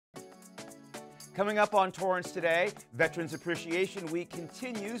Coming up on Torrance Today, Veterans Appreciation Week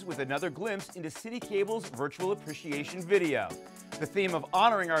continues with another glimpse into City Cable's virtual appreciation video. The theme of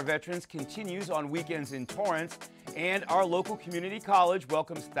honoring our veterans continues on weekends in Torrance, and our local community college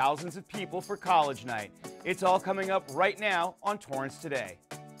welcomes thousands of people for college night. It's all coming up right now on Torrance Today.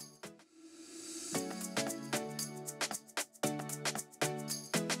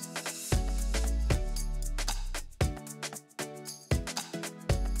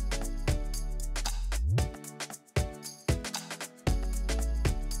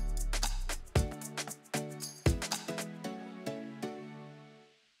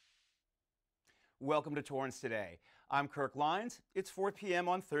 Welcome to Torrance Today. I'm Kirk Lyons. It's 4 p.m.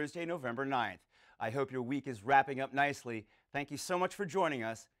 on Thursday, November 9th. I hope your week is wrapping up nicely. Thank you so much for joining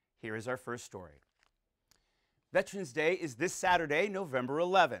us. Here is our first story. Veterans Day is this Saturday, November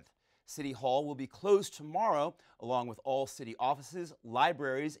 11th. City Hall will be closed tomorrow, along with all city offices,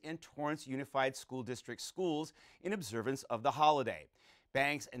 libraries, and Torrance Unified School District schools in observance of the holiday.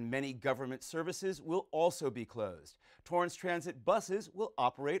 Banks and many government services will also be closed. Torrance Transit buses will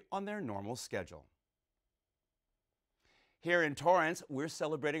operate on their normal schedule. Here in Torrance, we're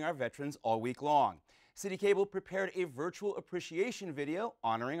celebrating our veterans all week long. City Cable prepared a virtual appreciation video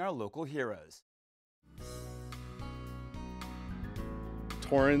honoring our local heroes.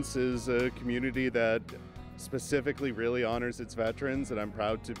 Torrance is a community that specifically really honors its veterans, and I'm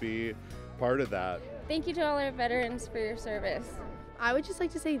proud to be part of that. Thank you to all our veterans for your service. I would just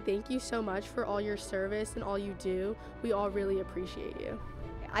like to say thank you so much for all your service and all you do. We all really appreciate you.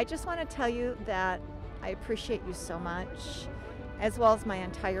 I just want to tell you that I appreciate you so much, as well as my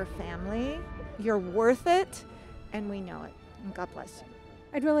entire family. You're worth it, and we know it. And God bless you.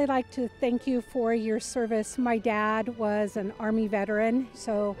 I'd really like to thank you for your service. My dad was an Army veteran,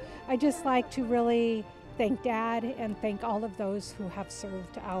 so I'd just like to really thank Dad and thank all of those who have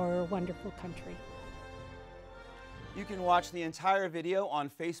served our wonderful country. You can watch the entire video on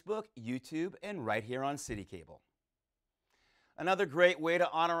Facebook, YouTube, and right here on City Cable. Another great way to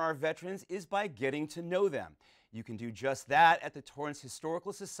honor our veterans is by getting to know them. You can do just that at the Torrance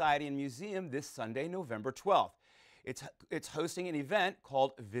Historical Society and Museum this Sunday, November 12th. It's hosting an event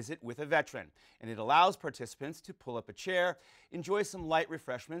called Visit with a Veteran, and it allows participants to pull up a chair, enjoy some light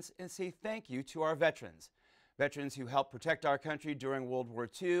refreshments, and say thank you to our veterans. Veterans who helped protect our country during World War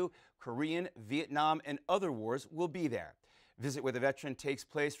II, Korean, Vietnam, and other wars will be there. Visit with a Veteran takes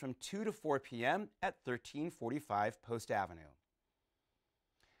place from 2 to 4 p.m. at 1345 Post Avenue.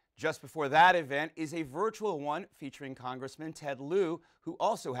 Just before that event is a virtual one featuring Congressman Ted Lieu, who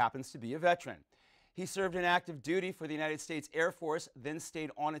also happens to be a veteran. He served in active duty for the United States Air Force, then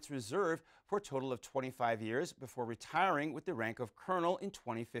stayed on its reserve for a total of 25 years before retiring with the rank of colonel in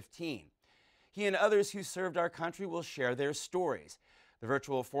 2015. He and others who served our country will share their stories. The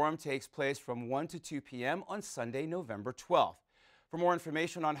virtual forum takes place from 1 to 2 p.m. on Sunday, November 12th. For more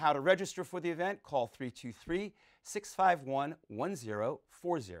information on how to register for the event, call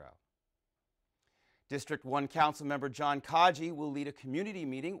 323-651-1040. District 1 Councilmember John Kaji will lead a community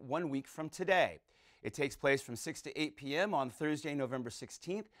meeting 1 week from today. It takes place from 6 to 8 p.m. on Thursday, November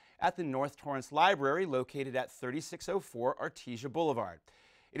 16th at the North Torrance Library located at 3604 Artesia Boulevard.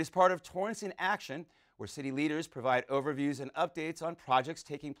 It is part of Torrance in Action, where city leaders provide overviews and updates on projects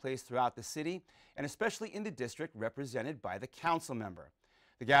taking place throughout the city, and especially in the district represented by the council member.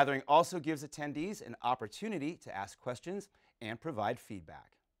 The gathering also gives attendees an opportunity to ask questions and provide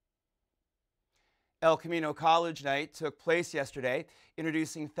feedback. El Camino College Night took place yesterday,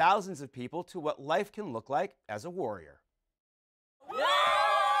 introducing thousands of people to what life can look like as a warrior.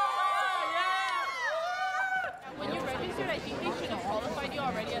 When you registered, I think they should have qualified you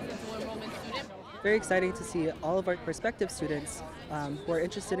already as a dual enrollment student. Very exciting to see all of our prospective students who are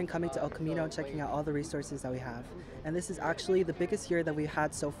interested in coming to El Camino and checking out all the resources that we have. And this is actually the biggest year that we've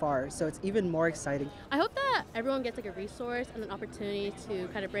had so far, so it's even more exciting. I hope that everyone gets like a resource and an opportunity to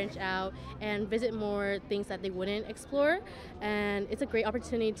kind of branch out and visit more things that they wouldn't explore. And it's a great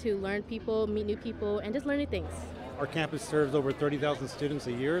opportunity to learn people, meet new people, and just learn new things. Our campus serves over 30,000 students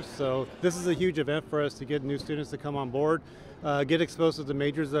a year, so this is a huge event for us to get new students to come on board, get exposed to the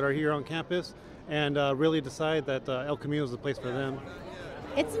majors that are here on campus, and really decide that El Camino is the place for them.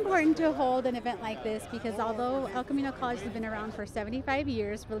 It's important to hold an event like this because although El Camino College has been around for 75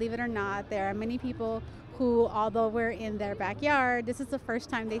 years, believe it or not, there are many people who, although we're in their backyard, this is the first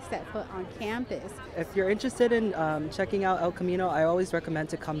time they set foot on campus. If you're interested in checking out El Camino, I always recommend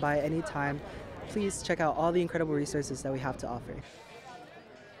to come by anytime. Please check out all the incredible resources that we have to offer.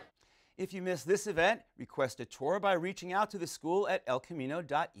 If you missed this event, request a tour by reaching out to the school at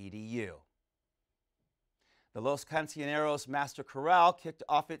elcamino.edu. The Los Cancioneros Master Chorale kicked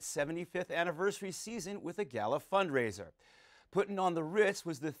off its 75th anniversary season with a gala fundraiser. Putting on the Ritz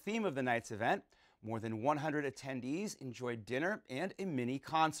was the theme of the night's event. More than 100 attendees enjoyed dinner and a mini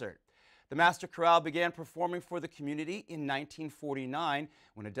concert. The Master Chorale began performing for the community in 1949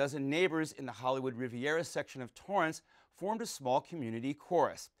 when a dozen neighbors in the Hollywood Riviera section of Torrance formed a small community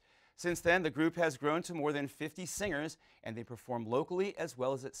chorus. Since then, the group has grown to more than 50 singers, and they perform locally as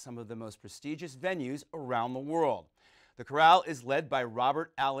well as at some of the most prestigious venues around the world. The chorale is led by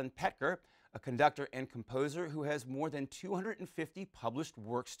Robert Allen Petker, a conductor and composer who has more than 250 published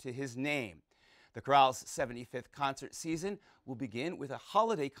works to his name. The chorale's 75th concert season will begin with a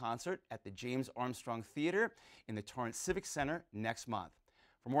holiday concert at the James Armstrong Theater in the Torrance Civic Center next month.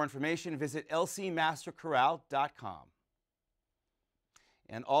 For more information, visit lcmasterchorale.com.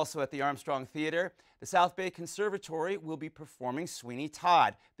 And also at the Armstrong Theater, the South Bay Conservatory will be performing Sweeny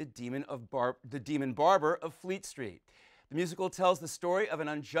Todd, the Demon Barber of Fleet Street. The musical tells the story of an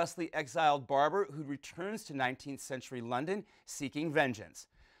unjustly exiled barber who returns to 19th century London seeking vengeance.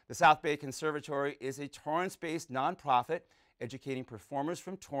 The South Bay Conservatory is a Torrance-based nonprofit educating performers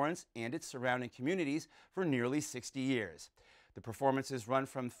from Torrance and its surrounding communities for nearly 60 years. The performances run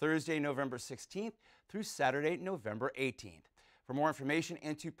from Thursday, November 16th through Saturday, November 18th. For more information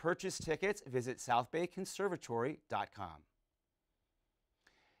and to purchase tickets, visit southbayconservatory.com.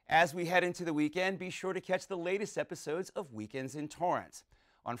 As we head into the weekend, be sure to catch the latest episodes of Weekends in Torrance.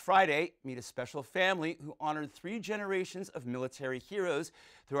 On Friday, meet a special family who honored 3 generations of military heroes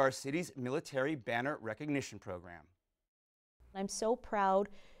through our city's Military Banner Recognition Program. I'm so proud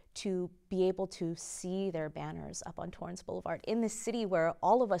to be able to see their banners up on Torrance Boulevard in the city where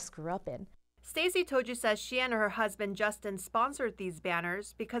all of us grew up in. Stacey Toju says she and her husband Justin sponsored these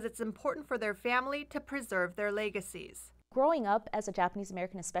banners because it's important for their family to preserve their legacies. Growing up as a Japanese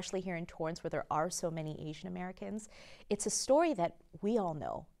American, especially here in Torrance where there are so many Asian Americans, it's a story that we all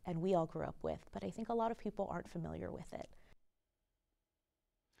know and we all grew up with, but I think a lot of people aren't familiar with it.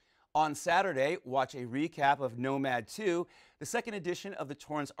 On Saturday, watch a recap of Nomad 2, the second edition of the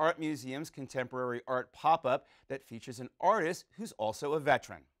Torrance Art Museum's contemporary art pop-up that features an artist who's also a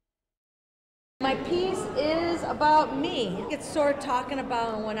veteran. My piece is about me. It's sort of talking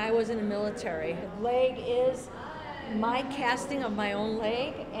about when I was in the military. The leg is my casting of my own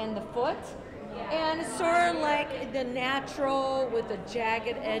leg and the foot. And it's sort of like the natural with the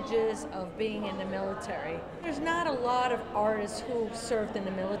jagged edges of being in the military. There's not a lot of artists who served in the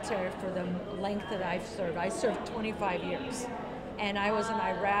military for the length that I've served. I served 25 years. And I was in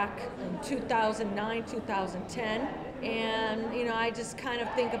Iraq in 2009, 2010. And, you know, I just kind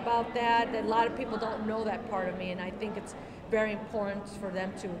of think about that a lot of people don't know that part of me, and I think it's very important for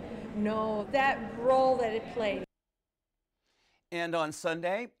them to know that role that it played. And on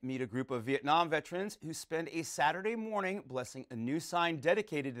Sunday, meet a group of Vietnam veterans who spend a Saturday morning blessing a new sign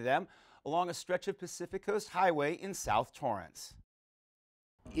dedicated to them along a stretch of Pacific Coast Highway in South Torrance.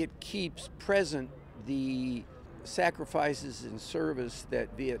 It keeps present the sacrifices and service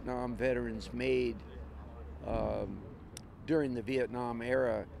that Vietnam veterans made during the Vietnam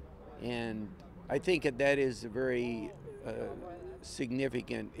era, and I think that is a very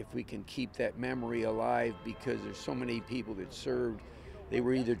significant if we can keep that memory alive, because there's so many people that served. They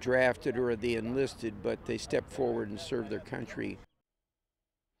were either drafted or they enlisted, but they stepped forward and served their country.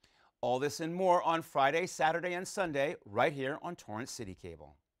 All this and more on Friday, Saturday, and Sunday right here on Torrance City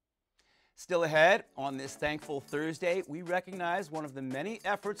Cable. Still ahead, on this thankful Thursday, we recognize one of the many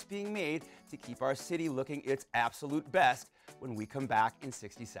efforts being made to keep our city looking its absolute best when we come back in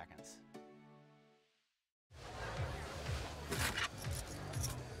 60 seconds.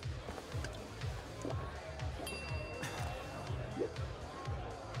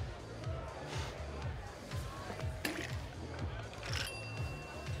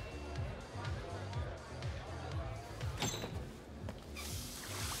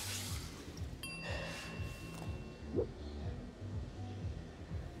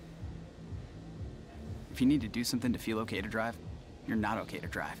 If you need to do something to feel okay to drive, you're not okay to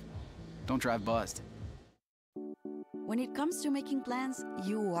drive. Don't drive buzzed. When it comes to making plans,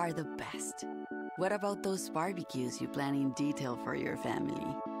 you are the best. What about those barbecues you plan in detail for your family?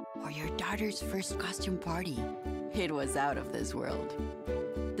 Or your daughter's first costume party? It was out of this world.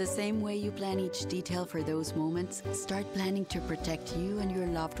 The same way you plan each detail for those moments, start planning to protect you and your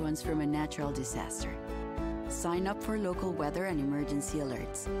loved ones from a natural disaster. Sign up for local weather and emergency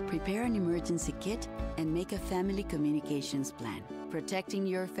alerts. Prepare an emergency kit and make a family communications plan. Protecting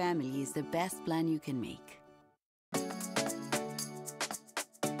your family is the best plan you can make.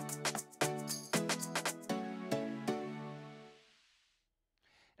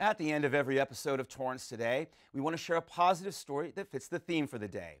 At the end of every episode of Torrance Today, we want to share a positive story that fits the theme for the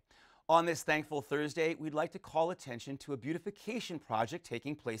day. On this Thankful Thursday, we'd like to call attention to a beautification project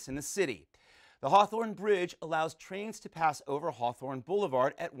taking place in the city. The Hawthorne Bridge allows trains to pass over Hawthorne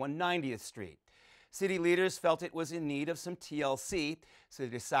Boulevard at 190th Street. City leaders felt it was in need of some TLC, so they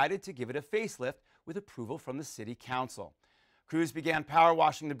decided to give it a facelift with approval from the City Council. Crews began power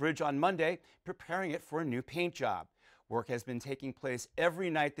washing the bridge on Monday, preparing it for a new paint job. Work has been taking place every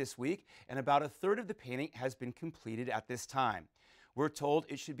night this week, and about a third of the painting has been completed at this time. We're told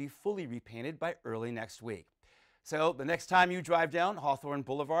it should be fully repainted by early next week. So the next time you drive down Hawthorne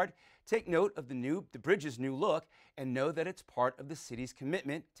Boulevard, take note of the bridge's new look and know that it's part of the city's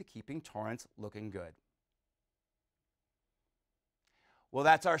commitment to keeping Torrance looking good. Well,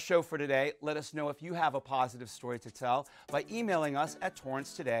 that's our show for today. Let us know if you have a positive story to tell by emailing us at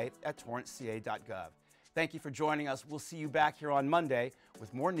torrancetoday@torranceca.gov. Thank you for joining us. We'll see you back here on Monday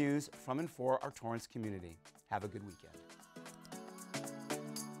with more news from and for our Torrance community. Have a good weekend.